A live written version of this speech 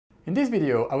In this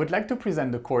video, I would like to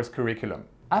present the course curriculum.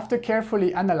 After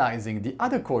carefully analyzing the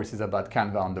other courses about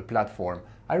Canva on the platform,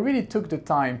 I really took the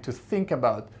time to think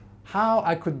about how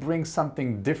I could bring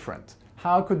something different,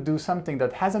 how I could do something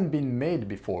that hasn't been made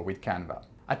before with Canva.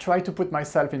 I tried to put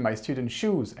myself in my students'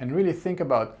 shoes and really think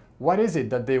about what is it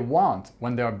that they want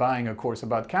when they are buying a course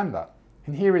about Canva.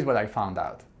 And here is what I found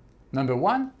out. Number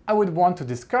one, I would want to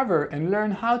discover and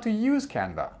learn how to use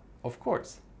Canva, of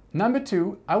course. Number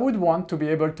two, I would want to be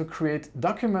able to create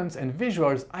documents and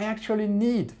visuals I actually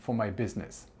need for my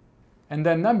business. And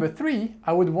then number three,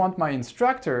 I would want my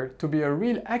instructor to be a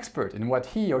real expert in what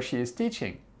he or she is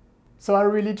teaching. So I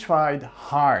really tried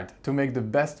hard to make the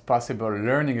best possible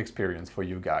learning experience for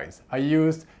you guys. I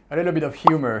used a little bit of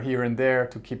humor here and there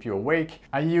to keep you awake.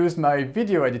 I used my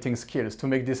video editing skills to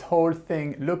make this whole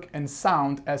thing look and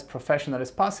sound as professional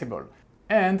as possible.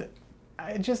 And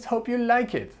I just hope you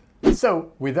like it.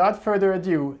 So, without further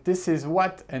ado, this is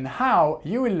what and how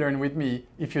you will learn with me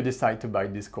if you decide to buy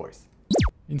this course.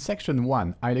 In section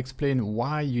 1, I'll explain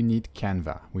why you need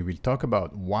Canva. We will talk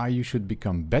about why you should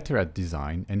become better at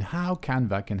design and how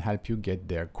Canva can help you get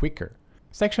there quicker.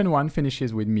 Section 1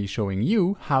 finishes with me showing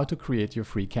you how to create your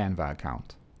free Canva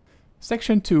account.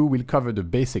 Section 2 will cover the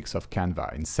basics of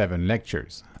Canva in 7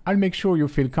 lectures. I'll make sure you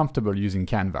feel comfortable using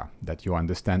Canva, that you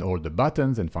understand all the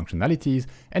buttons and functionalities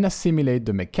and assimilate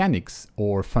the mechanics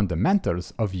or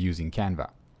fundamentals of using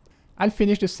Canva. I'll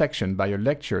finish the section by a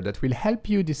lecture that will help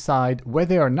you decide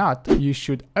whether or not you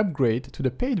should upgrade to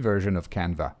the paid version of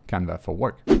Canva, Canva for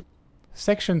Work.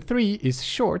 Section 3 is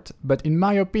short, but in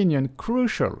my opinion,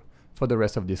 crucial for the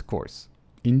rest of this course.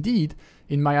 Indeed,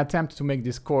 in my attempt to make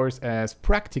this course as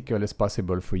practical as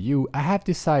possible for you, I have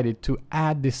decided to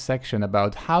add this section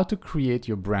about how to create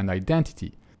your brand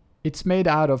identity. It's made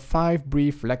out of 5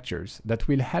 brief lectures that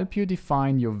will help you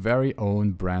define your very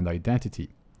own brand identity.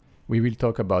 We will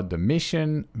talk about the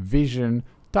mission, vision,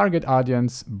 target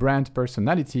audience, brand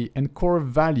personality, and core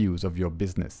values of your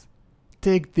business.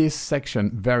 Take this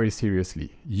section very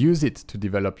seriously. Use it to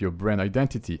develop your brand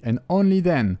identity and only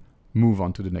then move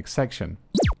on to the next section.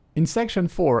 In section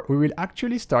 4, we will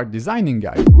actually start designing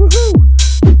guide.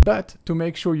 Woohoo! But to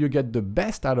make sure you get the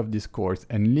best out of this course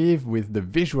and live with the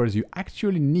visuals you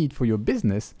actually need for your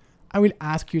business, I will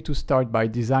ask you to start by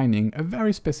designing a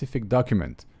very specific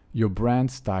document, your brand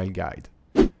style guide.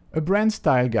 A brand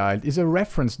style guide is a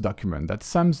reference document that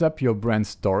sums up your brand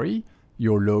story,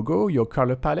 your logo, your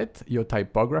color palette, your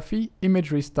typography,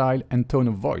 imagery style, and tone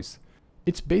of voice.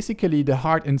 It's basically the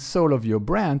heart and soul of your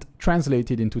brand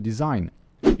translated into design.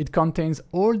 It contains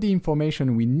all the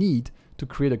information we need to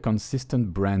create a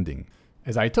consistent branding.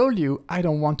 As I told you, I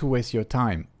don't want to waste your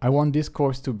time. I want this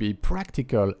course to be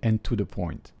practical and to the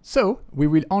point. So, we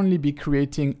will only be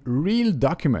creating real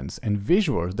documents and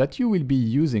visuals that you will be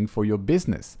using for your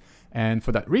business. And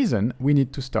for that reason, we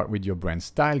need to start with your brand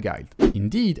style guide.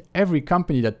 Indeed, every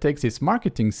company that takes its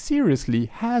marketing seriously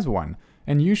has one,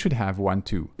 and you should have one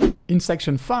too. In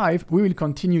section 5, we will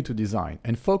continue to design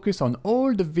and focus on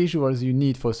all the visuals you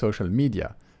need for social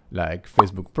media, like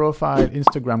Facebook profile,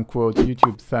 Instagram quote,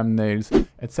 YouTube thumbnails,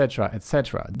 etc.,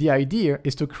 etc. The idea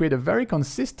is to create a very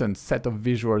consistent set of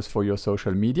visuals for your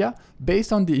social media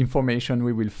based on the information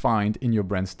we will find in your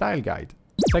brand style guide.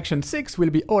 Section 6 will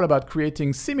be all about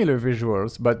creating similar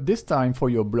visuals, but this time for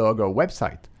your blog or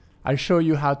website. I'll show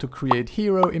you how to create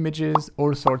hero images,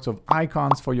 all sorts of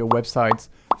icons for your websites,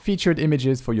 featured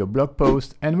images for your blog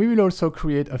post, and we will also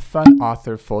create a fun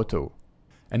author photo.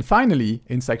 And finally,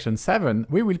 in section 7,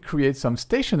 we will create some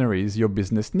stationeries your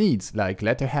business needs, like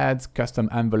letterheads, custom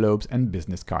envelopes, and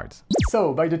business cards.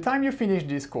 So, by the time you finish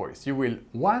this course, you will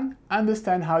 1.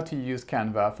 Understand how to use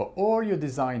Canva for all your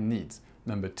design needs.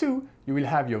 Number 2, you will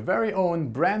have your very own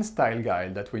brand style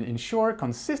guide that will ensure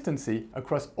consistency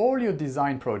across all your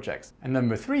design projects. And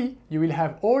number 3, you will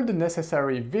have all the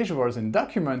necessary visuals and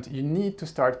documents you need to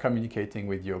start communicating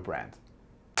with your brand.